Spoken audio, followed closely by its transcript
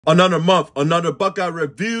Another month, another Buckeye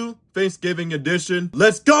review, Thanksgiving edition.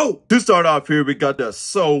 Let's go! To start off here, we got the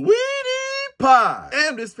sweetie pie.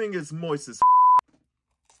 And this thing is moist as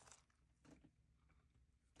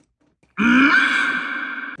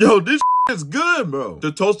Yo, this is good, bro.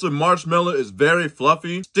 The toasted marshmallow is very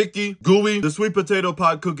fluffy, sticky, gooey. The sweet potato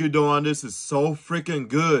pie cookie dough on this is so freaking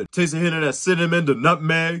good. Tastes a hint of that cinnamon, the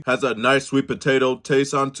nutmeg. Has a nice sweet potato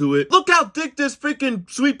taste onto it. Look how thick this freaking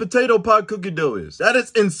sweet potato pie cookie dough is. That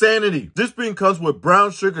is insanity. This thing comes with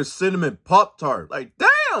brown sugar cinnamon Pop-Tart. Like,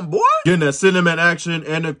 damn, boy. Getting that cinnamon action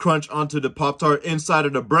and the crunch onto the Pop-Tart inside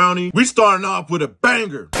of the brownie. We starting off with a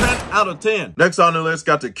banger. 10 out of 10. Next on the list,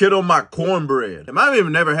 got the Kiddo My Cornbread. I might have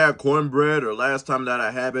even never had cornbread or last time that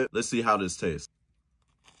I have it. Let's see how this tastes.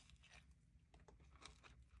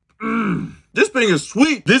 This thing is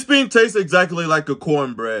sweet. This thing tastes exactly like a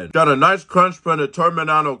cornbread. Got a nice crunch from the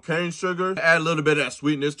terminado cane sugar. Add a little bit of that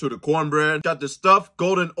sweetness to the cornbread. Got the stuffed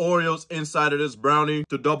golden Oreos inside of this brownie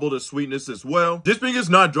to double the sweetness as well. This thing is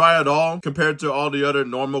not dry at all compared to all the other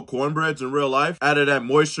normal cornbreads in real life. Added that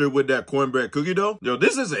moisture with that cornbread cookie dough. Yo,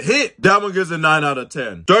 this is a hit. That one gives a 9 out of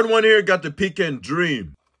 10. Third one here, got the Pecan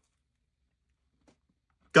Dream.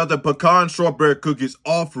 Got the pecan shortbread cookies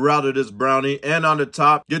all throughout of this brownie, and on the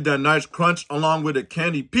top, get that nice crunch along with the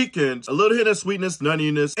candy pecans, a little hint of sweetness,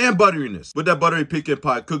 nuttiness, and butteriness with that buttery pecan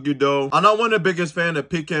pie cookie dough. I'm not one of the biggest fan of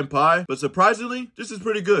pecan pie, but surprisingly, this is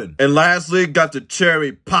pretty good. And lastly, got the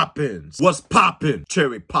cherry poppins. What's poppin'?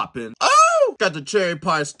 Cherry poppins. Oh! Got the cherry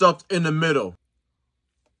pie stuffed in the middle.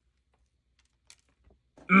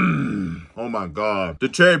 Oh my God. The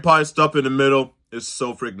cherry pie stuffed in the middle. It's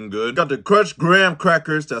so freaking good. Got the crushed graham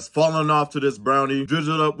crackers that's falling off to this brownie,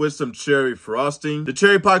 drizzled up with some cherry frosting. The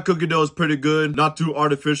cherry pie cookie dough is pretty good. Not too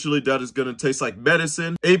artificially that it's gonna taste like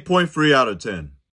medicine. 8.3 out of 10.